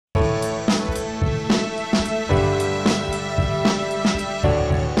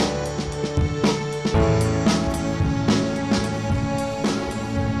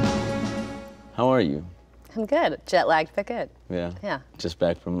I'm good. Jet lagged, but good. Yeah? Yeah. Just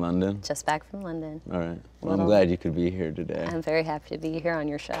back from London? Just back from London. All right. Well, I'm glad you could be here today. I'm very happy to be here on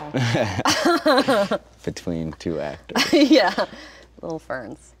your show. Between two actors. Yeah. Little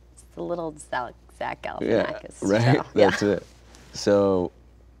ferns. It's the little Zach Galifianakis right? show. That's it. So,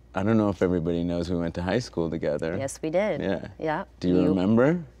 I don't know if everybody knows we went to high school together. Yes, we did. Yeah. Yeah. Do you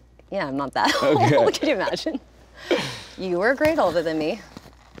remember? Yeah, I'm not that Okay. old. Can you imagine? You were a grade older than me,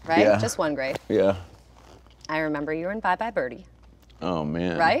 right? Yeah. Just one grade. Yeah. I remember you were in Bye Bye Birdie. Oh,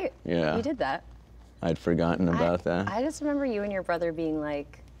 man. Right? Yeah. You did that. I'd forgotten about that. I just remember you and your brother being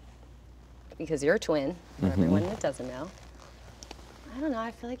like, because you're a twin, for everyone that doesn't know. I don't know,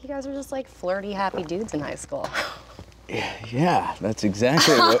 I feel like you guys were just like flirty, happy dudes in high school. Yeah, that's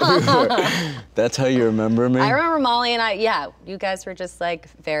exactly what we were. That's how you remember me? I remember Molly and yeah, you guys were just like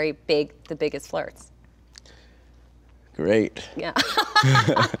very big, the biggest flirts. Great. Yeah.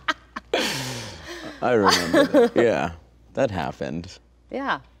 I remember that. Yeah, that happened.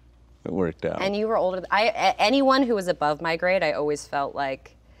 Yeah. It worked out. And you were older. Anyone who was above my grade, I always felt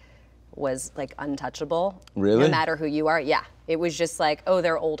like was like untouchable. Really? No matter who you are. Yeah. It was just like, oh,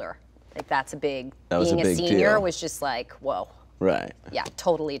 they're older. Like that's a big. That was being a big senior deal. was just like, whoa. Right. Yeah,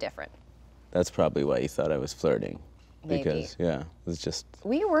 totally different. That's probably why you thought I was flirting. Maybe. Because, yeah, it was just...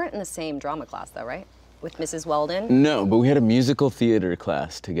 We weren't in the same drama class though, right? With Mrs. Weldon? No, but we had a musical theater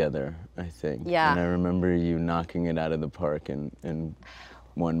class together, I think. Yeah. And I remember you knocking it out of the park in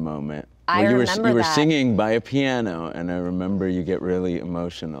one moment. I remember you were that. singing by a piano, and I remember you get really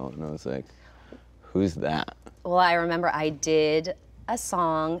emotional, and I was like, who's that? Well, I remember I did a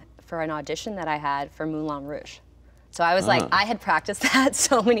song for an audition that I had for Moulin Rouge. So I was like, I had practiced that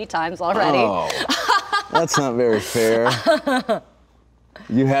so many times already. Oh, that's not very fair.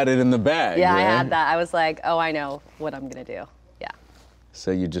 You had it in the bag, Yeah, right? I had that. I was like, oh, I know what I'm gonna do. Yeah.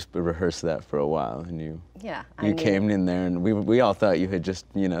 So you just rehearsed that for a while, and you came in there, and we all thought you had just,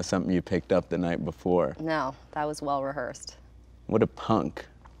 you know, something you picked up the night before. No, that was well rehearsed. What a punk.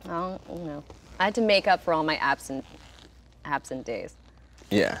 Oh, you know, I had to make up for all my absent days.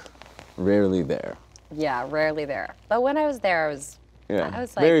 Yeah, rarely there. Yeah, rarely there. But when I was there, I was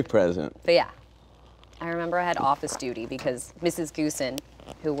like, very present. But yeah, I remember I had office duty because Mrs. Goosen,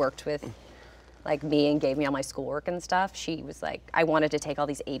 who worked with like me and gave me all my schoolwork and stuff, she was like, I wanted to take all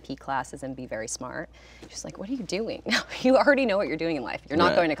these AP classes and be very smart. She's like, what are you doing? You already know what you're doing in life. You're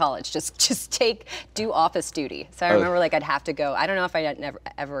not going to college. Just do office duty. So I remember like I'd have to go. I don't know if I had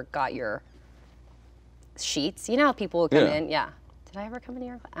ever got your sheets. You know how people would come in? Yeah. Did I ever come in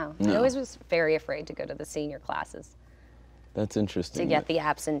your class? Oh, no. I always was very afraid to go to the senior classes. That's interesting. To get the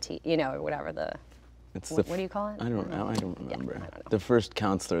absentee, you know, or whatever the. What do you call it? I don't remember. Yeah, I don't know. The first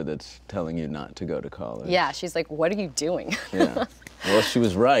counselor that's telling you not to go to college. Yeah, she's like, what are you doing? Yeah. Well, she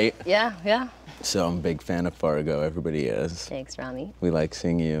was right. Yeah, yeah. So I'm a big fan of Fargo. Everybody is. Thanks, Rami. We like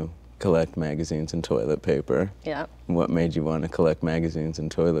seeing you collect magazines and toilet paper. Yeah. What made you want to collect magazines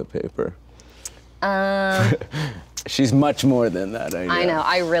and toilet paper? She's much more than that, I know. I know.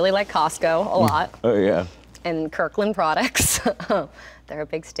 I really like Costco a lot. Oh, yeah. And Kirkland products. They're a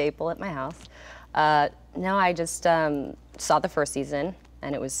big staple at my house. No, I just saw the first season,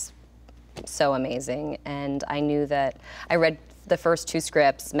 and it was so amazing. And I knew that I read the first 2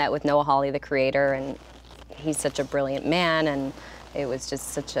 scripts, met with Noah Hawley, the creator, and he's such a brilliant man, and it was just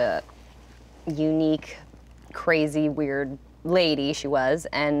such a unique, crazy, weird lady she was.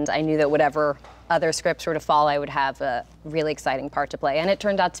 And I knew that whatever other scripts were to fall, I would have a really exciting part to play. And it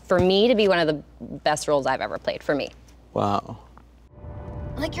turned out for me to be one of the best roles I've ever played, for me. Wow.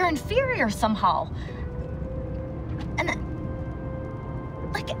 Like you're inferior somehow. And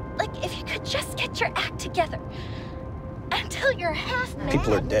like if you could just get your act together until you're half mad.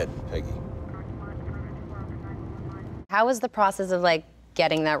 People are dead, Peggy. How was the process of like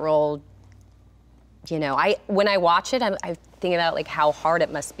getting that role? You know, when I watch it, I think about like how hard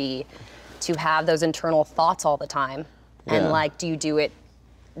it must be to have those internal thoughts all the time. And like, do you do it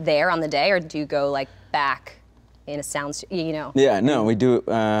there on the day, or do you go like back in a sound, you know? Yeah, no, we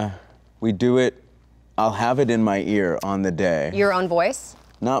do it, I'll have it in my ear on the day. Your own voice?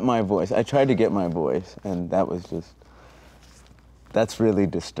 Not my voice. I tried to get my voice, and that was just, that's really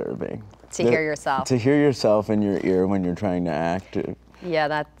disturbing. To hear yourself. To hear yourself in your ear when you're trying to act.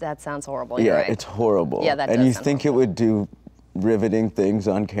 Yeah, that sounds horrible. Yeah, You're right. it's horrible. Yeah, that and does you sound think horrible. it would do riveting things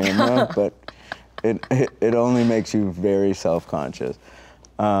on camera, but it only makes you very self-conscious.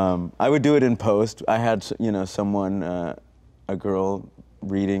 I would do it in post. I had, you know, someone, a girl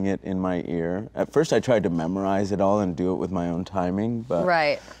reading it in my ear. At first I tried to memorize it all and do it with my own timing,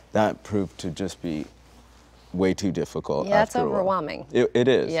 but that proved to just be way too difficult. Yeah, it's after a while. overwhelming. It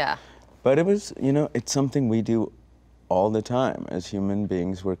is. Yeah. But it was, you know, it's something we do all the time. As human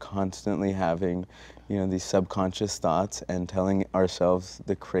beings, we're constantly having, you know, these subconscious thoughts and telling ourselves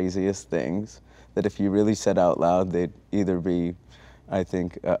the craziest things that if you really said out loud, they'd either be, I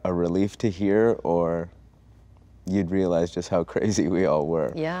think, a relief to hear, or you'd realize just how crazy we all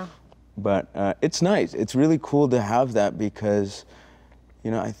were. Yeah. But it's nice. It's really cool to have that because,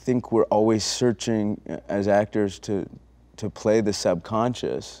 you know, I think we're always searching as actors to play the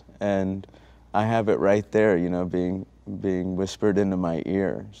subconscious, and I have it right there, you know, being whispered into my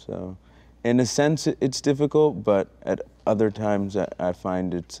ear. So, in a sense, it's difficult, but at other times, I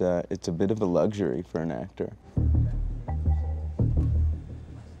find it's a bit of a luxury for an actor.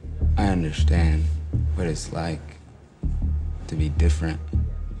 I understand what it's like to be different.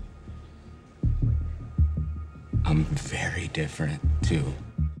 I'm very different, too.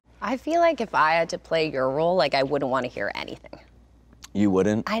 I feel like if I had to play your role, like I wouldn't want to hear anything. You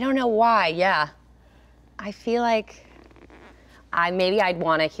wouldn't? I don't know why, yeah. I feel like maybe I'd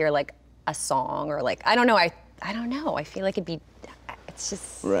want to hear like a song or like, I don't know, I don't know. I feel like it's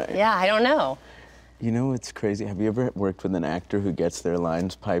just, right. Yeah, I don't know. You know what's crazy? Have you ever worked with an actor who gets their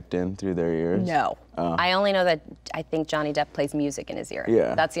lines piped in through their ears? No. I only know that I think Johnny Depp plays music in his ear.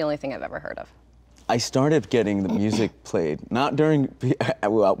 Yeah. That's the only thing I've ever heard of. I started getting the music played, not during,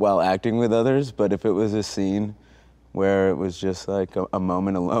 while acting with others, but if it was a scene where it was just like a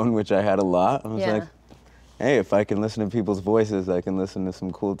moment alone, which I had a lot, I was like, hey, if I can listen to people's voices, I can listen to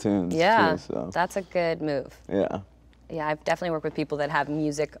some cool tunes yeah, too, so. That's a good move. Yeah. Yeah, I've definitely worked with people that have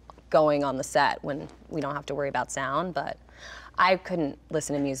music going on the set when we don't have to worry about sound, but I couldn't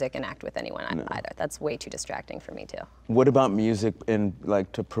listen to music and act with anyone either. That's way too distracting for me too. What about music in, like,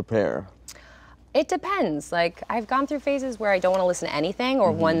 to prepare? It depends. Like, I've gone through phases where I don't want to listen to anything, or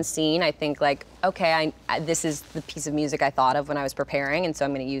one scene, I think like, okay, this is the piece of music I thought of when I was preparing, and so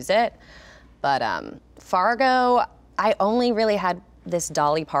I'm gonna use it. But Fargo, I only really had this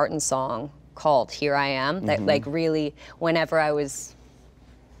Dolly Parton song called Here I Am, that like really, whenever I was,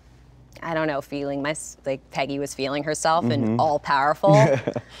 I don't know, feeling like Peggy was feeling herself and all powerful,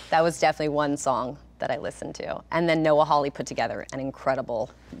 that was definitely one song that I listened to. And then Noah Hawley put together an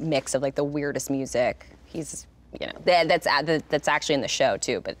incredible mix of like the weirdest music. He's, you know, that's actually in the show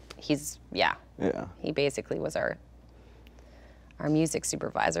too, but he's, yeah. He basically was our music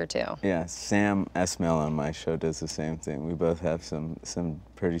supervisor too. Yeah, Sam Esmail on my show does the same thing. We both have some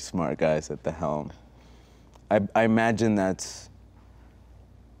pretty smart guys at the helm. I imagine that's,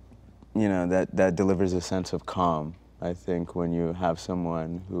 you know, that delivers a sense of calm, I think, when you have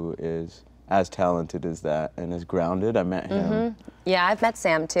someone who is as talented as that and is grounded. I met him. Yeah, I've met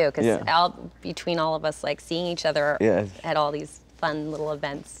Sam too, because between all of us, like seeing each other at all these fun little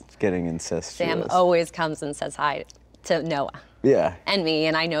events. It's getting incestuous. Sam always comes and says hi to Noah. Yeah. And me,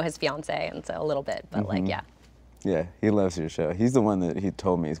 and I know his fiance, and so a little bit, but like, yeah. Yeah, he loves your show. He's the one that he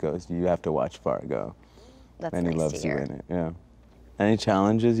told me, he goes, you have to watch Fargo. That's and nice he loves to hear. you in it, yeah. Any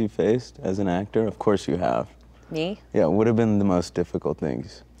challenges you faced as an actor? Of course you have. Me? Yeah, what have been the most difficult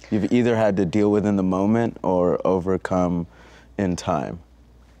things you've either had to deal with in the moment or overcome in time?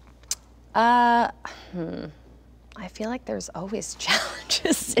 I feel like there's always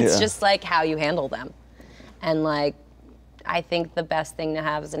challenges. It's just like how you handle them. And like, I think the best thing to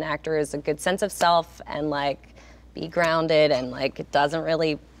have as an actor is a good sense of self and like be grounded, and like it doesn't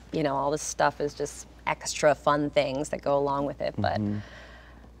really, you know, all this stuff is just extra fun things that go along with it. But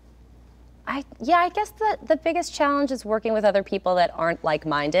I guess the biggest challenge is working with other people that aren't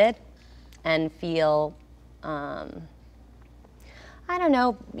like-minded and feel, I don't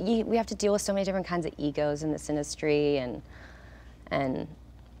know, we have to deal with so many different kinds of egos in this industry, and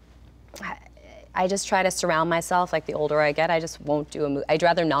I just try to surround myself, like the older I get, I just won't do a movie. I'd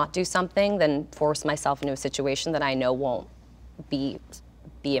rather not do something than force myself into a situation that I know won't be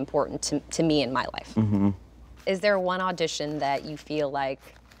important to me in my life. Is there one audition that you feel like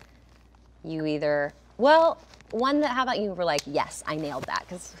you either, well, one that, how about you were like, yes, I nailed that,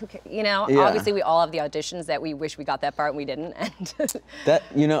 because, you know, obviously we all have the auditions that we wish we got that part and we didn't. And that,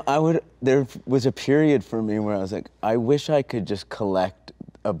 you know, there was a period for me where I was like, I wish I could just collect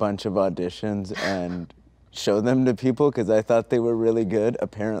a bunch of auditions and show them to people, because I thought they were really good.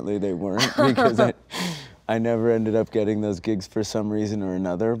 Apparently they weren't, because I never ended up getting those gigs for some reason or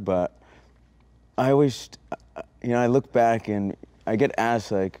another. But I always, you know, I look back and I get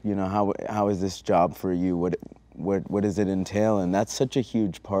asked, like, you know, how is this job for you? What does it entail? And that's such a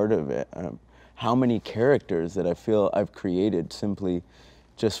huge part of it. How many characters that I feel I've created simply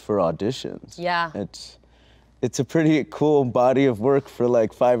just for auditions. Yeah. it's a pretty cool body of work for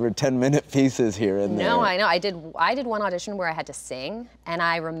like 5 or 10 minute pieces here and there. No, I know. I did one audition where I had to sing, and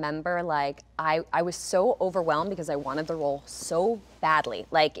I remember like I was so overwhelmed because I wanted the role so badly.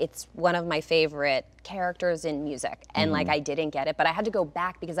 Like it's one of my favorite characters in music, and like I didn't get it, but I had to go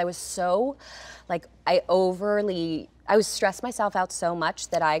back because I was so like I was stressed myself out so much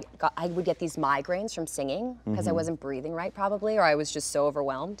that I would get these migraines from singing because I wasn't breathing right probably, or I was just so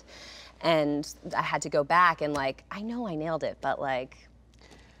overwhelmed. And I had to go back and like, I know I nailed it, but like,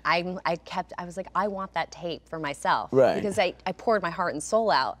 I was like, I want that tape for myself. Right. Because I poured my heart and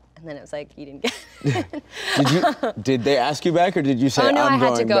soul out, and then it was like, you didn't get it. Did they ask you back, or did you say, oh no, I'm I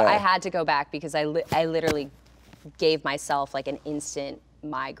had to go. back? I had to go back because I literally gave myself like an instant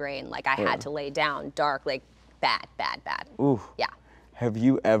migraine. Like I had to lay down, dark, like bad. Ooh. Yeah. Have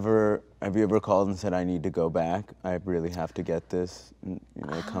you ever called and said, I need to go back? I really have to get this, you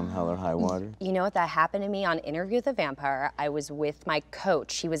know, come hell or high water? You know what, that happened to me on Interview with the Vampire. I was with my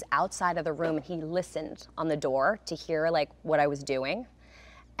coach. He was outside of the room and he listened on the door to hear like what I was doing.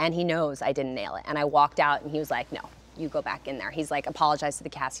 And he knows I didn't nail it. And I walked out and he was like, no, you go back in there. He's like, apologized to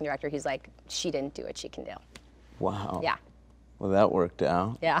the casting director. He's like, she didn't do it, she can do. Wow. Yeah. Well, that worked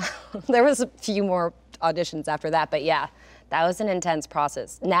out. Yeah, there was a few more auditions after that, but yeah, that was an intense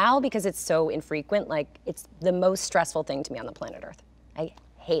process. Now, because it's so infrequent, like it's the most stressful thing to me on the planet Earth. I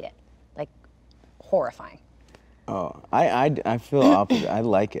hate it, like horrifying. Oh, I feel opposite. I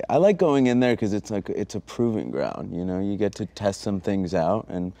like it. I like going in there because it's like, it's a proving ground, you know? You get to test some things out,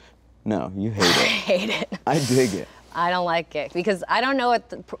 and no, you hate it. I hate it. I dig it. I don't like it because I don't know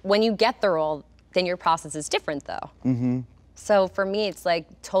what, when you get the role, then your process is different though. Mm-hmm. So for me, it's like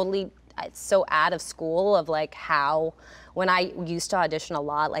totally, it's so out of school of like how, when I used to audition a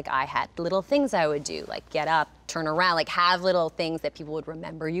lot, like I had little things I would do, like get up, turn around, like have little things that people would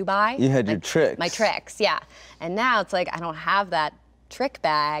remember you by. You had like, your tricks. My tricks, yeah. And now it's like, I don't have that trick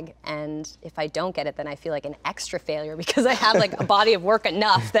bag, and if I don't get it, then I feel like an extra failure because I have like a body of work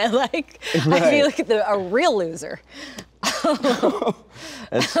enough that like, Right. I feel like a real loser.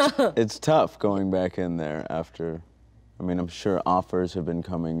 It's tough going back in there after, I mean, I'm sure offers have been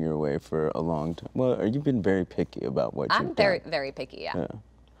coming your way for a long time. Well, you've been very picky about what you've done. I'm very picky, yeah.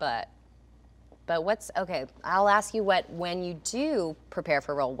 But what's, okay, I'll ask you when you do prepare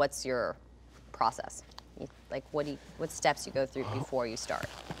for a role, what's your process? Like, what steps you go through before you start?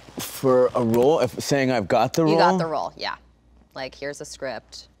 For a role, saying I've got the role? You got the role, yeah. Like, here's a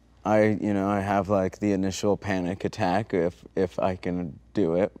script. I have like the initial panic attack if I can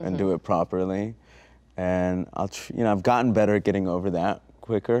do it and do it properly. And I've gotten better at getting over that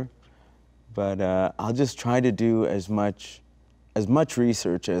quicker, but I'll just try to do as much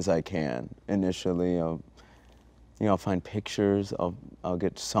research as I can initially. I'll find pictures, I'll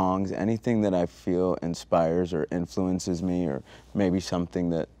get songs, anything that I feel inspires or influences me, or maybe something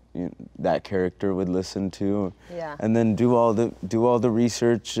that that character would listen to. Yeah. And then do all the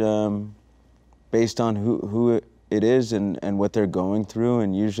research based on who it is and what they're going through,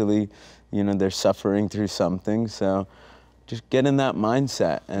 and usually, they're suffering through something. So just get in that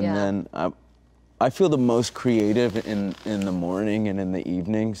mindset, and then I feel the most creative in the morning and in the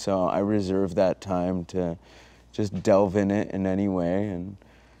evening. So I reserve that time to just delve in it in any way,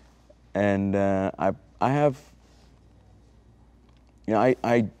 and I have,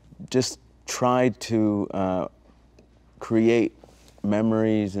 I just try to create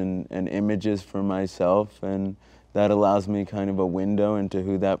memories and images for myself, and that allows me kind of a window into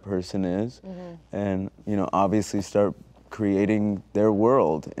who that person is, and obviously start creating their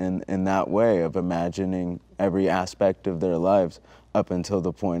world in that way of imagining every aspect of their lives up until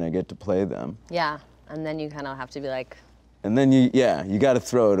the point I get to play them. Yeah, and then you kind of have to be like, and then you got to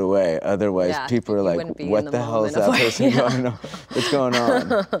throw it away. Otherwise, people are like, what the hell is that person going on? What's going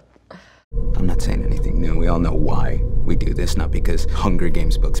on? I'm not saying anything new. We all know why we do this, not because Hunger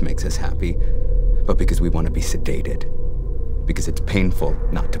Games books makes us happy, but because we want to be sedated. Because it's painful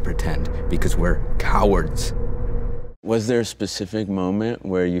not to pretend. Because we're cowards. Was there a specific moment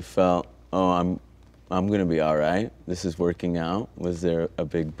where you felt, oh, I'm gonna be all right, this is working out? Was there a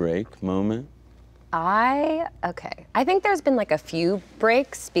big break moment? I think there's been like a few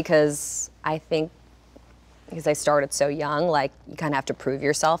breaks because I started so young, like you kind of have to prove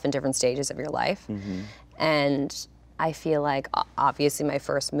yourself in different stages of your life. And I feel like obviously my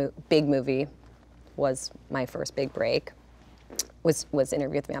first big movie was my first big break, was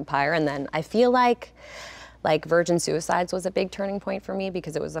Interview with the Vampire. And then I feel like Virgin Suicides was a big turning point for me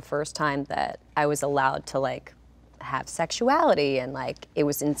because it was the first time that I was allowed to like have sexuality, and like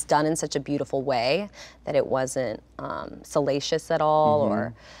it's done in such a beautiful way that it wasn't salacious at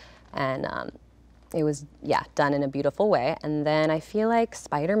all, it was, yeah, done in a beautiful way. And then I feel like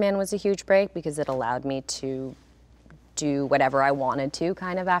Spider-Man was a huge break because it allowed me to do whatever I wanted to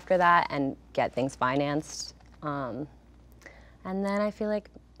kind of after that and get things financed. And then I feel like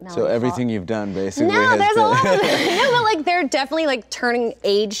So everything you've done basically no, has there's been... a lot of no, but like there are definitely like turning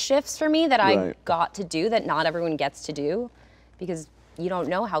age shifts for me that I got to do that not everyone gets to do, because you don't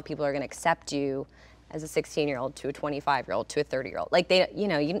know how people are going to accept you as a 16-year-old to a 25-year-old to a 30-year-old. Like they, you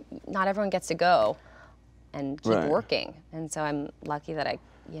know, not everyone gets to go and keep working. And so I'm lucky that I,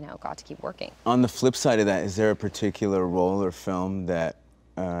 you know, got to keep working. On the flip side of that, is there a particular role or film that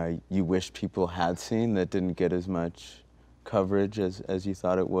you wish people had seen that didn't get as much coverage as you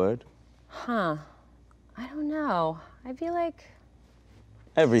thought it would? Huh. I don't know. I feel like...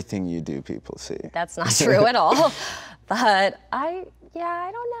 Everything you do, people see. That's not true at all. But I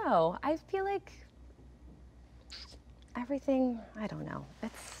don't know. I feel like everything, I don't know.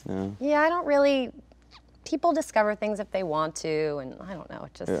 It's, I don't really, people discover things if they want to, and I don't know,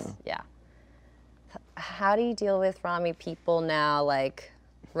 it just, How do you deal with, Rami, people now, like,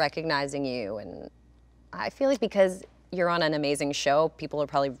 recognizing you? And I feel like because you're on an amazing show, people are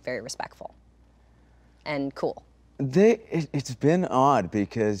probably very respectful and cool. It's been odd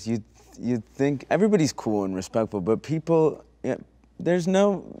because you'd think everybody's cool and respectful, but people, there's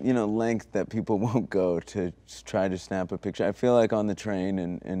no length that people won't go to try to snap a picture. I feel like on the train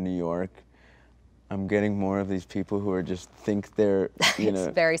in New York, I'm getting more of these people who are just think they're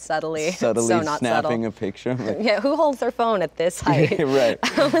it's very subtly so not snapping a picture. Like, yeah, who holds their phone at this height? Right.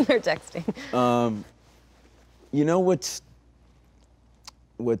 When they're texting. You know what's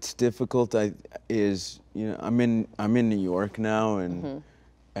difficult is I'm in New York now,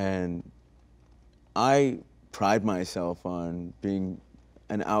 and I pride myself on being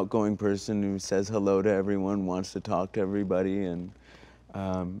an outgoing person who says hello to everyone, wants to talk to everybody, and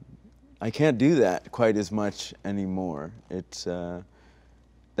I can't do that quite as much anymore. It's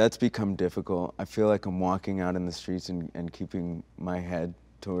that's become difficult. I feel like I'm walking out in the streets and keeping my head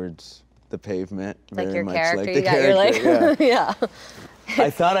towards the pavement. Like very your much character, like you got your like, yeah. I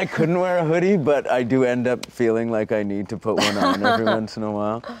thought I couldn't wear a hoodie, but I do end up feeling like I need to put one on every once in a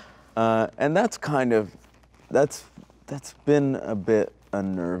while. And that's kind of, that's been a bit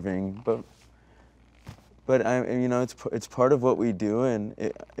unnerving, but it's part of what we do, and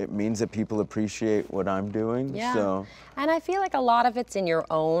it means that people appreciate what I'm doing. Yeah. So. And I feel like a lot of it's in your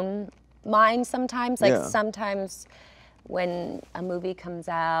own mind sometimes. Like sometimes when a movie comes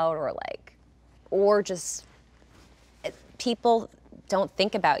out, or just people don't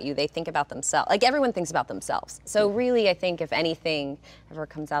think about you, they think about themselves. Like everyone thinks about themselves. So really, I think if anything ever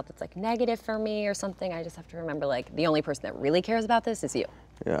comes out that's like negative for me or something, I just have to remember like the only person that really cares about this is you.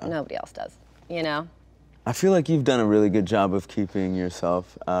 Yeah. Nobody else does, you know? I feel like you've done a really good job of keeping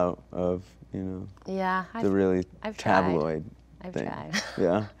yourself out of, the really tabloid thing. I've tried.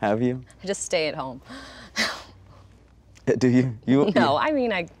 Yeah, have you? I just stay at home. Do you? No, I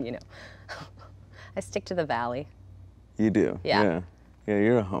mean, I stick to the valley. You do? Yeah. Yeah,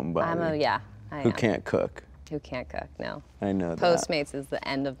 you're a homebody. I am. Who can't cook? Who can't cook, no. I know that. Postmates is the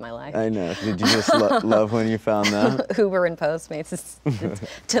end of my life. I know. Did you just love when you found that? Uber and Postmates is the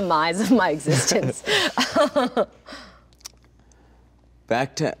demise of my existence.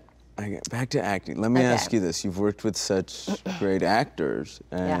 Back to acting. Let me ask you this. You've worked with such great actors,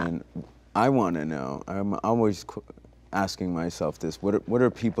 and I want to know, I'm always asking myself this, what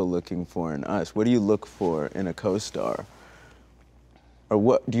are people looking for in us? What do you look for in a co-star? Or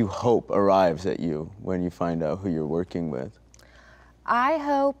what do you hope arrives at you when you find out who you're working with? I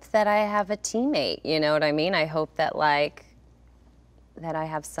hope that I have a teammate, you know what I mean? I hope that that I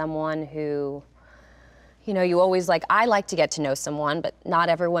have someone who, you always I like to get to know someone, but not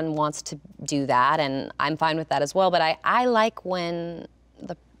everyone wants to do that, and I'm fine with that as well. But I like when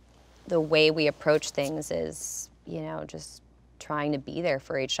the way we approach things is, just trying to be there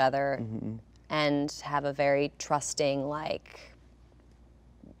for each other and have a very trusting,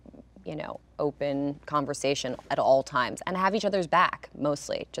 open conversation at all times, and have each other's back,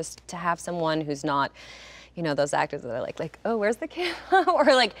 mostly. Just to have someone who's not, those actors that are like, oh, where's the camera? Or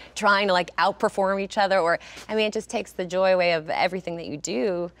trying to outperform each other, or, it just takes the joy away of everything that you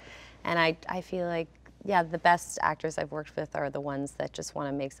do. And I feel like, the best actors I've worked with are the ones that just want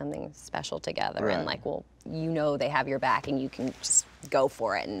to make something special together, and they have your back and you can just go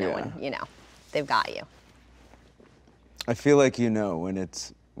for it, and no one, they've got you. I feel like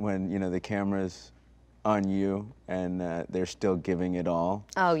when the camera's on you and they're still giving it all.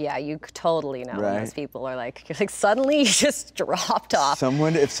 Oh yeah, you totally know when those people are you're suddenly you just dropped off.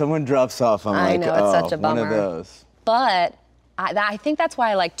 If someone drops off, I'm I know, it's such a bummer. One of those. But I think that's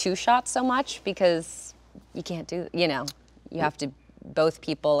why I like two shots so much, because you can't do, you know, you have to, both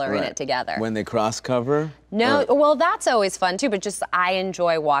people are in it together. When they cross cover? No, well, that's always fun too, but just I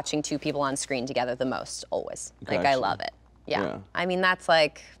enjoy watching two people on screen together the most, always. Like, I love it. Yeah. I mean, that's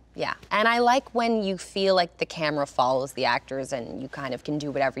like, yeah. And I like when you feel like the camera follows the actors and you kind of can do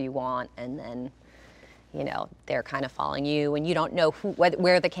whatever you want, and then, you know, they're kind of following you and you don't know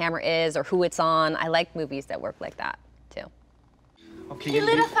where the camera is or who it's on. I like movies that work like that too. Okay, He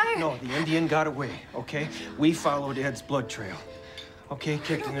lit a fire. No, the Indian got away, okay? We followed Ed's blood trail. Okay,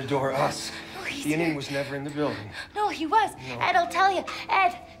 kicked in the door, us. No, he's The Indian here. was never in the building. No, he was. No. Ed, I'll tell you.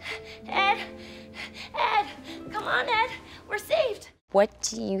 Ed, Ed, Ed, come on, Ed. We're saved. What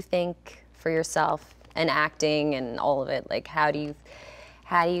do you think for yourself and acting and all of it? Like, how do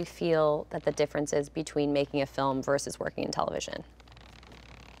you feel that the difference is between making a film versus working in television?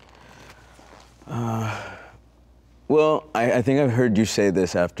 Well, I think I've heard you say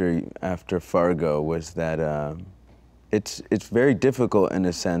this after Fargo, was that it's very difficult in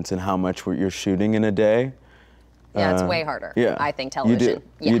a sense in how much you're shooting in a day. Yeah, it's way harder. Yeah, I think television. You do.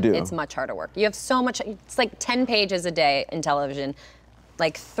 Yeah, you do. It's much harder work. You have so much. It's like 10 pages a day in television,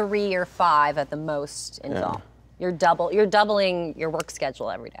 like 3 or 5 at the most in film. You're doubling your work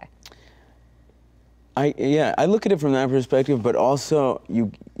schedule every day. I look at it from that perspective, but also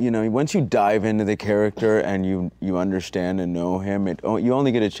you know, once you dive into the character and you understand and know him, you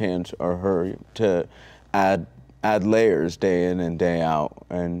only get a chance, or her, to add layers day in and day out,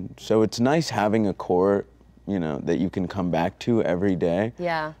 and so it's nice having a core, you know, that you can come back to every day.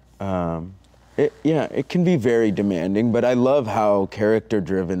 Yeah. It can be very demanding, but I love how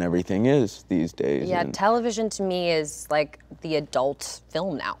character-driven everything is these days. Yeah, and television to me is like the adult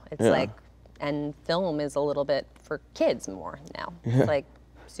film now. It's like, and film is a little bit for kids more now. It's like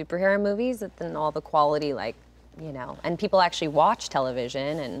superhero movies, and then all the quality, like, you know, and people actually watch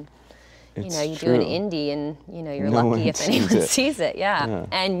television, and you know, you do an indie and, you know, you're lucky if anyone sees it,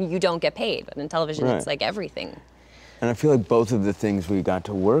 and you don't get paid. But in television, it's like everything. And I feel like both of the things we got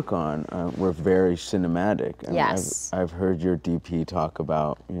to work on were very cinematic. I mean, I've heard your DP talk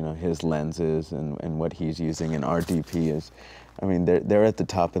about, you know, his lenses and what he's using, and our DP is, I mean, they're at the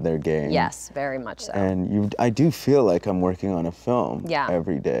top of their game. Yes, very much so. And I do feel like I'm working on a film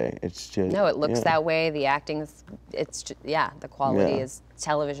every day. It's just... No, it looks that way. The acting's, it's just, the quality is,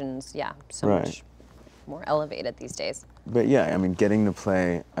 television's, so much more elevated these days. But yeah, I mean, getting to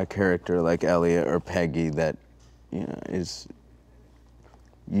play a character like Elliot or Peggy that, you know, is,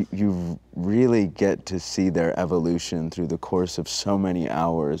 you really get to see their evolution through the course of so many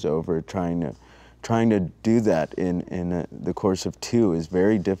hours over trying to do that in the course of 2 is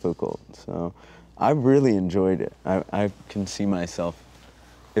very difficult. So I've really enjoyed it. I can see myself,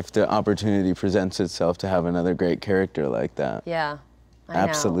 if the opportunity presents itself, to have another great character like that. Yeah, I know.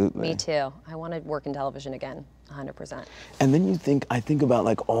 Absolutely. Me too. I want to work in television again, 100%. And then I think about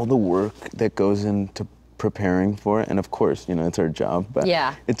like all the work that goes into preparing for it, and of course, you know, it's our job, but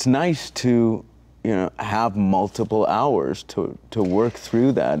it's nice to, you know, have multiple hours to work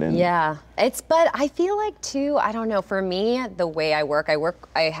through that. And but I feel like too, I don't know, for me, the way I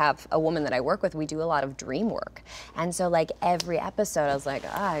I have a woman that I work with, we do a lot of dream work. And so like every episode I was like,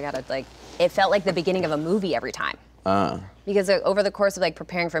 I gotta, like, it felt like the beginning of a movie every time. Because over the course of like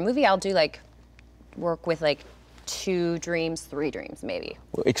preparing for a movie, I'll do like work with like 2 dreams, 3 dreams maybe.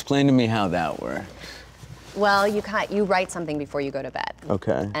 Well, explain to me how that works. Well, you write something before you go to bed.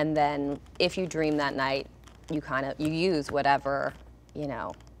 Okay. And then if you dream that night, you use whatever, you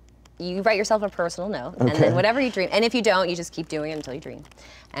know, you write yourself a personal note, and then whatever you dream, and if you don't, you just keep doing it until you dream.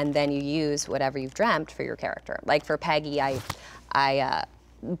 And then you use whatever you've dreamt for your character. Like for Peggy, I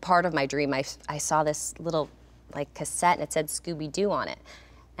part of my dream, I saw this little like cassette and it said Scooby-Doo on it.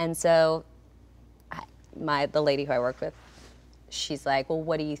 And so the lady who I work with, she's like, well,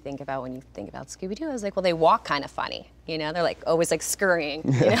 what do you think about when you think about Scooby-Doo? I was like, well, they walk kind of funny. You know, they're like always like scurrying,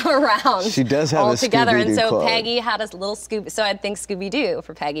 you know, around. She does have all a together. Scooby-Doo And so club. Peggy had a little Scooby. So I'd think Scooby-Doo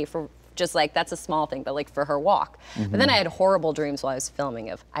for Peggy, for just like, that's a small thing, but like for her walk. But then I had horrible dreams while I was filming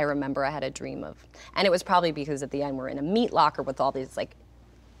I remember I had a dream of, and it was probably because at the end we're in a meat locker with all these like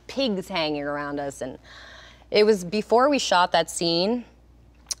pigs hanging around us. And it was before we shot that scene.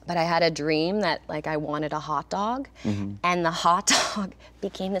 But I had a dream that like I wanted a hot dog, and the hot dog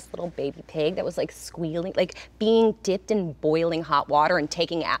became this little baby pig that was like squealing, like being dipped in boiling hot water and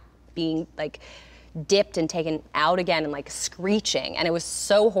being like dipped and taken out again and like screeching. And it was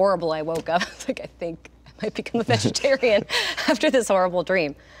so horrible. I woke up, I was like, I think I might become a vegetarian after this horrible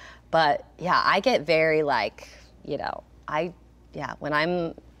dream. But yeah, I get very like, you know, when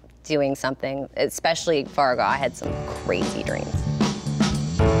I'm doing something, especially Fargo. I had some crazy dreams.